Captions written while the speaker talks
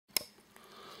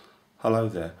Hello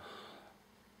there.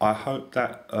 I hope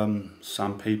that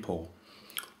some people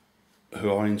who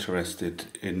are interested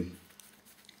in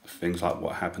things like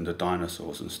what happened to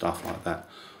dinosaurs and stuff like that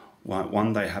might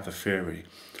one day have a theory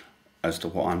as to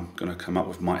what I'm going to come up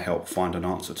with, might help find an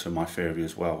answer to my theory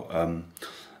as well,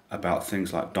 about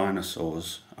things like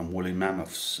dinosaurs and woolly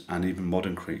mammoths and even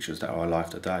modern creatures that are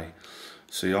alive today.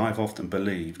 See, I've often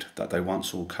believed that they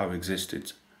once all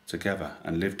coexisted together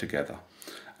and lived together,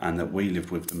 and that we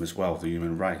lived with them as well, the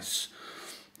human race.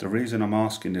 The reason I'm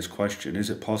asking this question,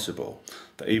 is it possible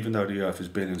that even though the Earth is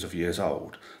billions of years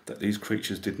old, that these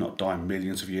creatures did not die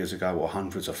millions of years ago, or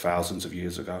hundreds of thousands of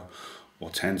years ago,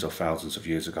 or tens of thousands of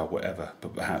years ago, whatever,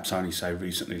 but perhaps only say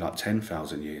recently like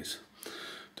 10,000 years?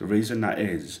 The reason that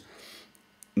is,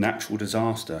 natural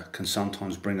disaster can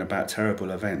sometimes bring about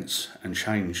terrible events and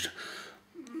change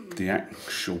the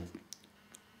actual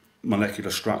molecular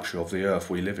structure of the Earth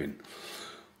we live in.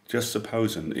 Just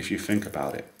supposing, if you think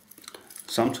about it,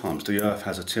 sometimes the Earth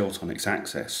has a tilt on its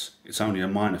axis. It's only a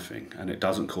minor thing and it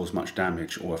doesn't cause much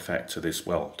damage or effect to this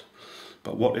world.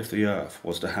 But what if the Earth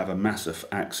was to have a massive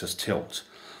axis tilt?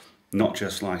 Not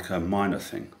just like a minor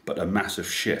thing, but a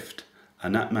massive shift.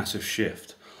 And that massive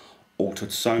shift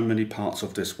altered so many parts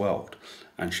of this world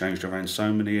and changed around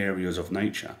so many areas of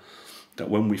nature that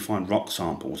when we find rock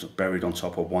samples buried on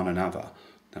top of one another,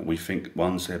 that we think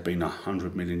one's there been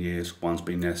 100 million years, one's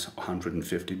been there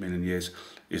 150 million years,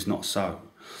 is not so.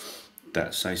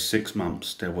 That say 6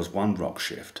 months there was one rock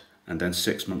shift, and then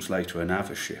 6 months later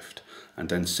another shift, and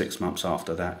then 6 months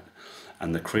after that,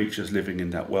 and the creatures living in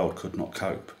that world could not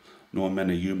cope, nor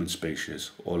many human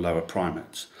species or lower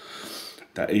primates.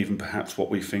 That even perhaps what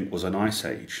we think was an ice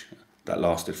age that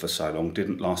lasted for so long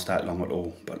didn't last that long at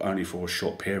all, but only for a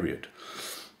short period.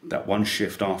 That one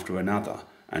shift after another,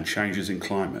 and changes in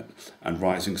climate and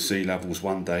rising sea levels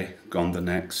one day, gone the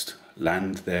next,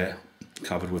 land there,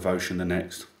 covered with ocean the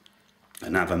next,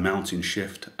 another mountain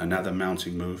shift, another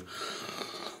mountain move,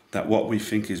 that what we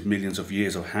think is millions of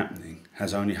years of happening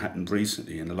has only happened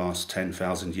recently in the last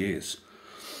 10,000 years.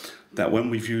 That when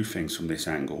we view things from this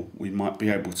angle, we might be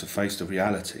able to face the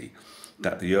reality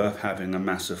that the Earth having a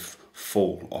massive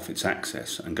fall off its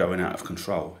axis and going out of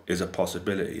control is a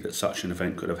possibility that such an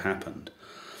event could have happened.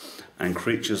 And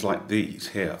creatures like these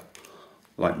here,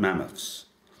 like mammoths,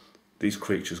 these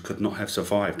creatures could not have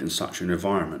survived in such an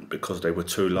environment because they were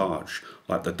too large,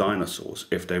 like the dinosaurs,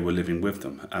 if they were living with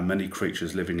them, and many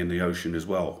creatures living in the ocean as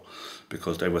well.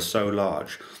 Because they were so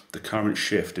large, the current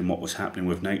shift in what was happening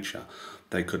with nature,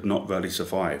 they could not really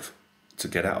survive to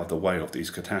get out of the way of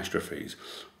these catastrophes,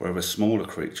 whereas smaller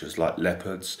creatures like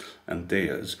leopards and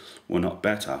deers were not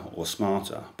better or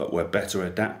smarter, but were better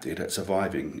adapted at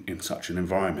surviving in such an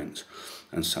environment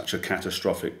and such a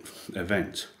catastrophic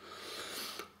event.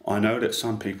 I know that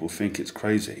some people think it's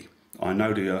crazy. I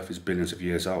know the Earth is billions of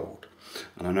years old,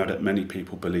 and I know that many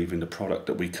people believe in the product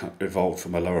that we evolved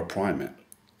from a lower primate,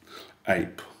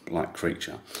 ape-like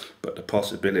creature, but the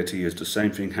possibility is the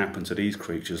same thing happened to these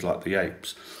creatures like the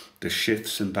apes. The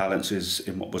shifts and balances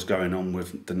in what was going on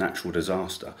with the natural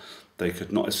disaster, they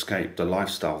could not escape the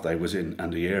lifestyle they was in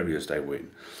and the areas they were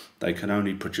in. They can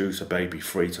only produce a baby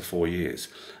 3 to 4 years,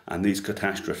 and these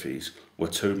catastrophes were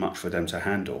too much for them to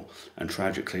handle, and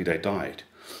tragically they died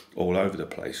all over the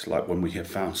place, like when we have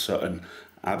found certain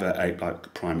other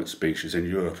ape-like primate species in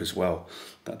Europe as well,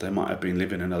 that they might have been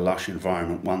living in a lush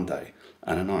environment one day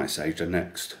and an ice age the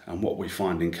next, and what we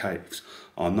find in caves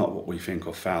are not what we think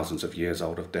of thousands of years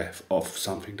old of death, of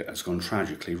something that has gone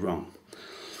tragically wrong.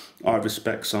 I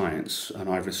respect science, and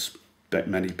I respect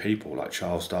many people like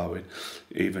Charles Darwin,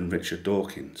 even Richard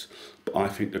Dawkins, but I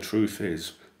think the truth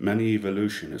is many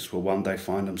evolutionists will one day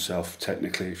find themselves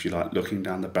technically, if you like, looking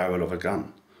down the barrel of a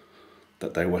gun,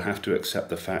 that they will have to accept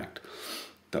the fact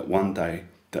that one day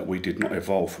that we did not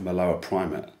evolve from a lower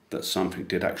primate, that something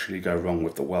did actually go wrong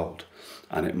with the world,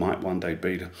 and it might one day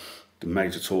be the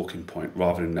major talking point,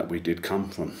 rather than that we did come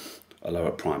from a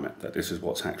lower primate, that this is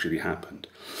what's actually happened.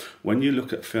 When you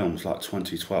look at films like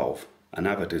 2012 and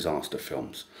other disaster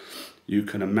films, you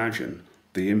can imagine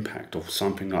the impact of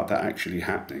something like that actually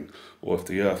happening, or if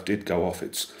the Earth did go off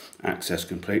its axis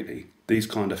completely, these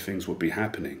kind of things would be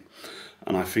happening.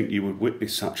 And I think you would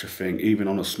witness such a thing even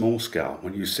on a small scale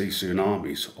when you see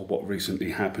tsunamis, or what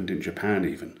recently happened in Japan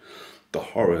even. The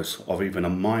horrors of even a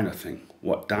minor thing,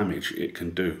 what damage it can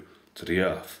do to the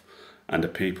Earth and the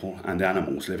people and the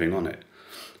animals living on it.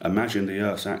 Imagine the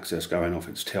Earth's axis going off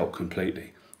its tilt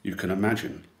completely. You can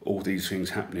imagine all these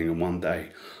things happening in one day.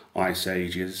 Ice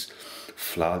ages,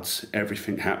 floods,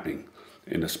 everything happening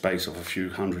in the space of a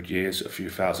few hundred years, a few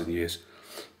thousand years.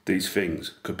 These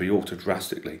things could be altered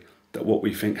drastically that what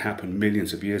we think happened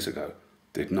millions of years ago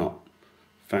did not.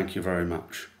 Thank you very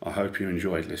much. I hope you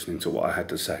enjoyed listening to what I had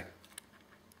to say.